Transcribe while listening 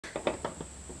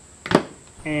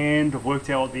and I've worked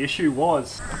out what the issue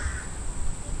was.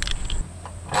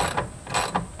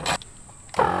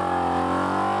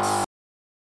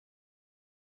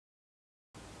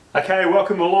 Okay,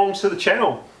 welcome along to the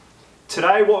channel.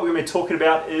 Today what we're going to be talking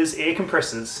about is air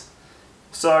compressors.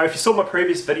 So if you saw my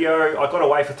previous video, I got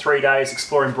away for 3 days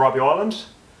exploring Bribey Island.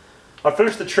 I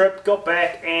finished the trip, got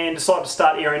back and decided to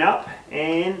start airing up,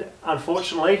 and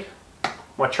unfortunately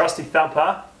my trusty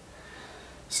Thumper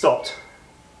stopped.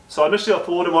 So initially I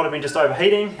thought it might have been just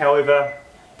overheating, however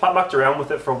I mucked around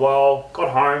with it for a while, got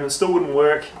home, it still wouldn't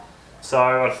work,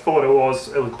 so I thought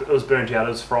it was burnt out,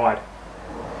 it was fried.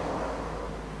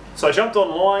 So I jumped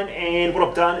online, and what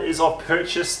I've done is I've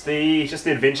purchased just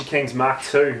the Adventure Kings Mark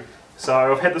II.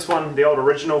 So I've had this one, the old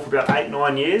original, for about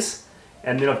 8-9 years,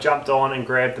 and then I've jumped on and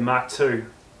grabbed the Mark II.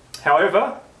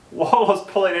 However, while I was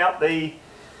pulling out the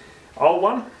old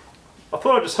one, I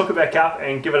thought I'd just hook it back up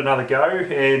and give it another go,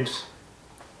 and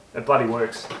it bloody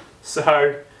works.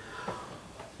 So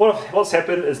what's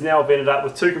happened is now I've ended up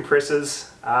with 2 compressors.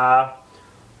 I'm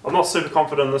not super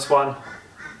confident in this one.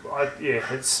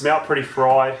 Yeah, it smelled pretty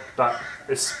fried, but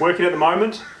it's working at the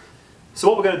moment. So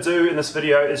what we're going to do in this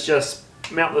video is just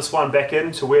mount this one back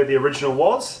in to where the original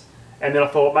was, and then I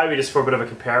thought maybe just for a bit of a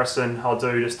comparison I'll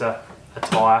do just a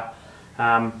tyre,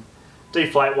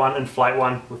 deflate one, inflate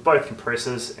one with both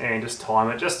compressors, and just time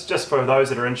it, just for those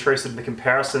that are interested in the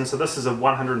comparison. So this is a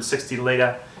 160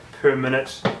 litre per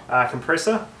minute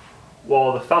compressor,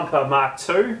 while the Thumper Mark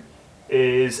II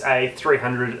is a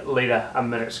 300 litre a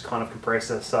minute kind of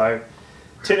compressor. So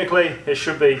technically it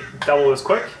should be double as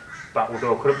quick, but we'll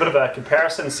do a bit of a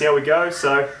comparison and see how we go.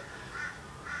 So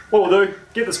what we'll do,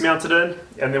 get this mounted in,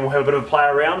 and then we'll have a bit of a play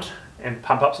around and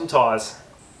pump up some tyres.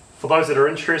 For those that are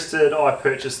interested, I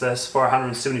purchased this for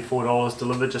 $174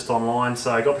 delivered just online.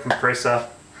 So I got the compressor,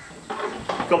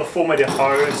 got the 4-metre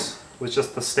hose with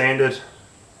just the standard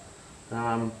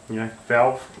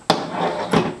valve.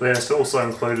 Then it's also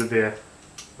included there,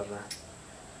 I don't know,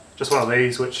 just one of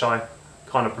these, which I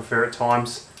kind of prefer at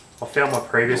times. I found my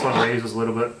previous one of these was a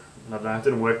little bit, I don't know, it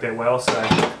didn't work that well, so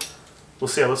we'll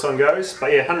see how this one goes.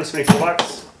 But yeah, 174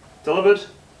 bucks delivered.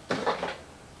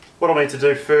 What I need to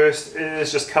do first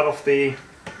is just cut off the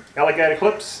alligator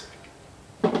clips.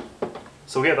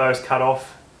 So we'll get those cut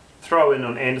off, throw in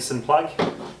an Anderson plug,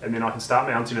 and then I can start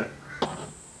mounting it.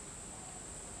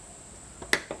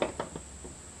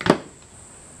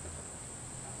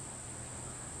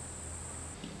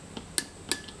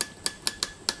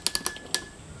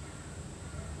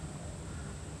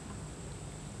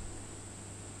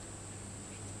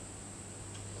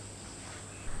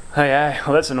 Hey,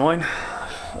 well that's annoying.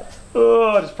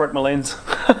 Oh, I just broke my lens.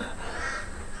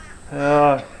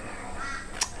 Yeah,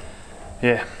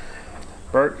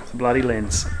 broke the bloody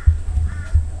lens.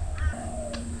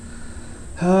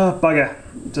 Bugger.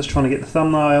 Just trying to get the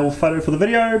thumbnail photo for the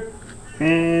video,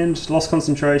 and lost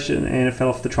concentration and it fell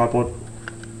off the tripod.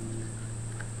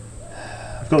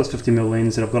 I've got this 50mm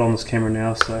lens that I've got on this camera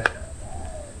now, so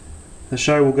the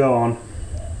show will go on.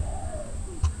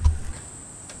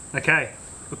 Okay.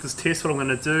 With this test, what I'm going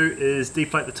to do is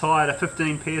deflate the tyre to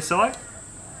 15 psi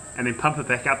and then pump it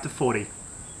back up to 40.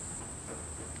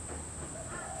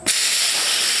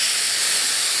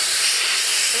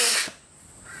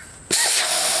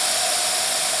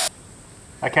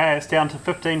 Okay, it's down to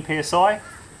 15 psi.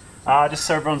 Just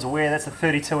so everyone's aware, that's a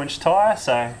 32-inch tyre,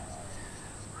 so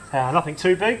nothing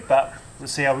too big, but we'll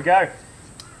see how we go.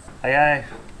 Okay,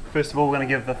 first of all we're going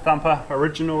to give the Thumper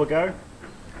original a go.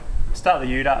 Start the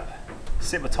ute up.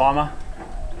 Set my timer,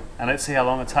 and let's see how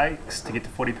long it takes to get to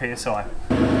 40 psi.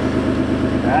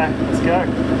 Okay, let's go.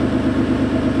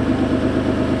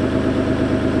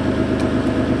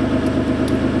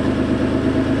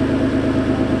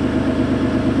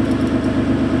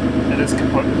 It is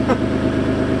kaput.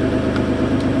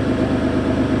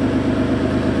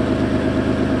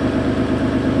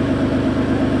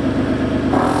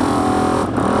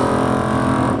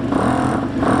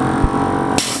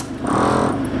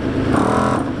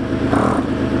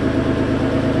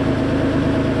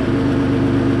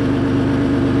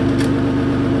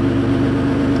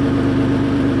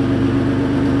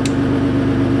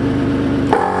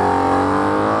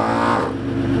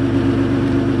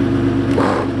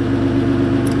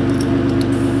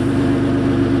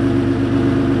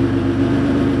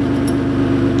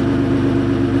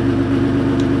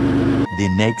 The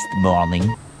next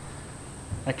morning.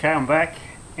 Okay, I'm back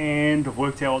and I've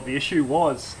worked out what the issue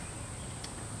was.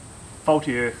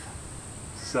 Faulty earth.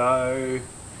 So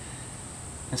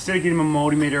instead of getting my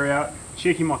multimeter out,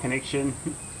 checking my connection,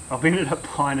 I've ended up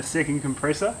buying a second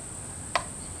compressor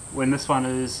when this one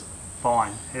is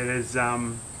fine. It is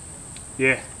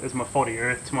yeah, there's my faulty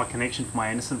earth to my connection for my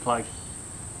Anderson plug.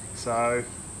 So,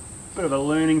 bit of a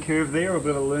learning curve there, a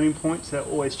bit of a learning point, so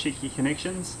always check your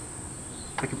connections.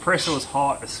 The compressor was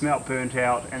hot, the smelt burnt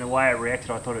out, and the way it reacted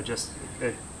I thought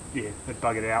it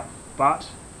buggered out. But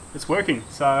it's working,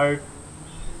 so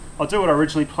I'll do what I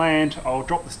originally planned. I'll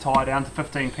drop this tyre down to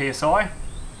 15 psi,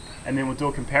 and then we'll do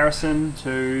a comparison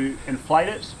to inflate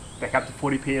it back up to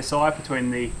 40 psi between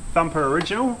the Thumper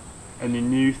original and the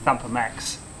new Thumper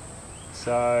Max.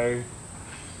 So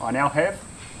I now have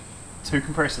 2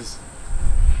 compressors.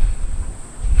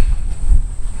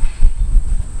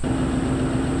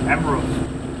 And roof.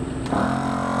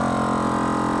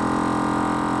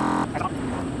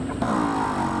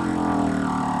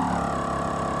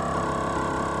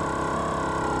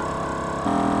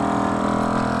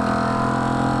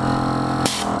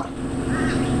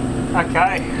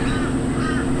 Okay,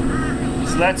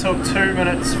 so that took 2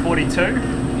 minutes 42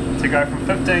 to go from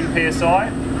 15 psi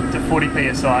to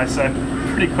 40 psi, so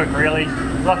pretty quick really.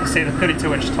 Like I said, a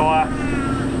 32-inch tyre.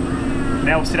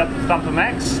 Now we'll set up the Thumper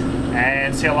Max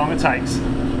and see how long it takes.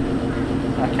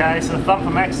 Okay, so the Thumper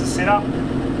Max is set up.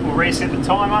 We'll reset the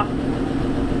timer.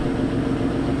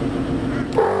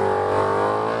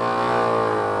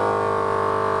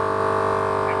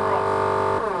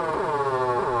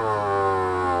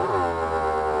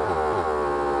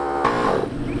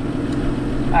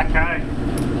 Okay,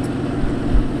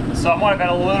 so I might have had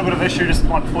a little bit of issue just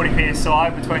like 40 psi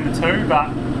between the two, but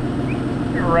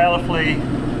relatively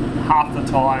half the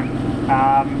time.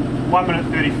 1 minute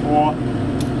 34.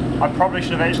 I probably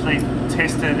should have actually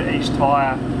tested each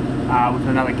tyre with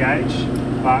another gauge,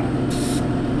 but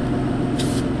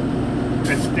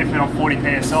it's definitely on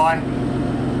 40 psi.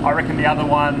 I reckon the other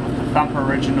one with the Thumper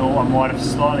original I might have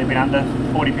slightly been under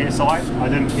 40 psi. I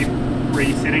didn't keep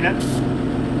resetting it.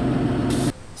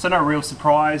 So no real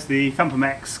surprise, the Thumper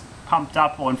Max pumped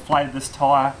up or inflated this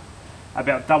tyre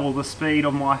about double the speed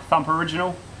of my Thumper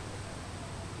original.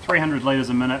 300 litres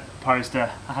a minute opposed to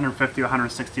 150 or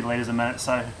 160 litres a minute,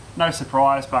 so no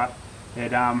surprise, but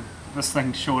this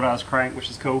thing sure does crank, which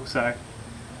is cool. So,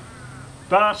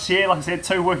 but yeah, like I said,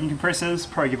 2 working compressors,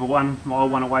 probably give my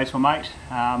one away to a mate.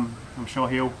 I'm sure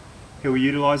he'll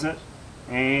utilise it.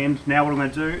 And now what I'm going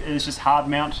to do is just hard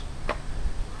mount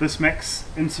this mix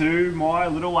into my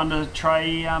little under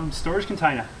tray storage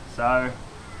container. So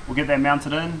we'll get that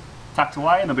mounted in, tucked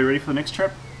away, and they'll be ready for the next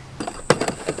trip.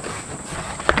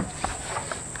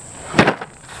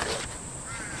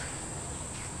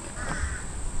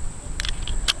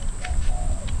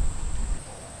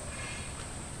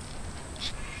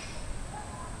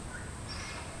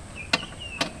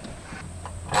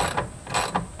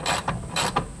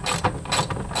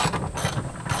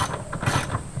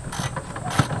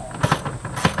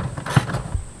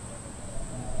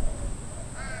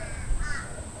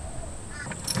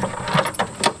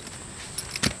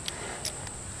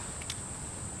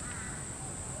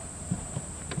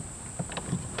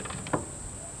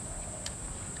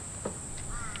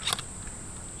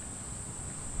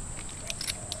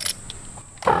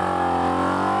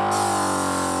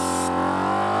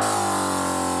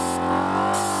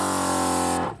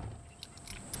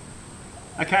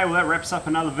 Okay, well that wraps up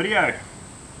another video.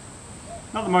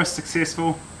 Not the most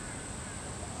successful.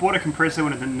 Bought a compressor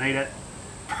when I didn't need it.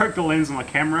 Broke the lens on my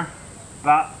camera,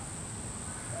 but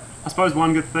I suppose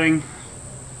one good thing,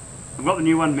 I've got the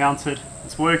new one mounted,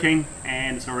 it's working,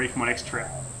 and it's all ready for my next trip.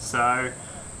 So,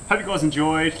 hope you guys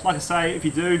enjoyed. Like I say, if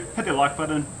you do, hit that like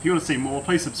button. If you want to see more,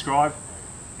 please subscribe,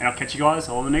 and I'll catch you guys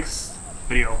all in the next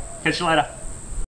video. Catch you later.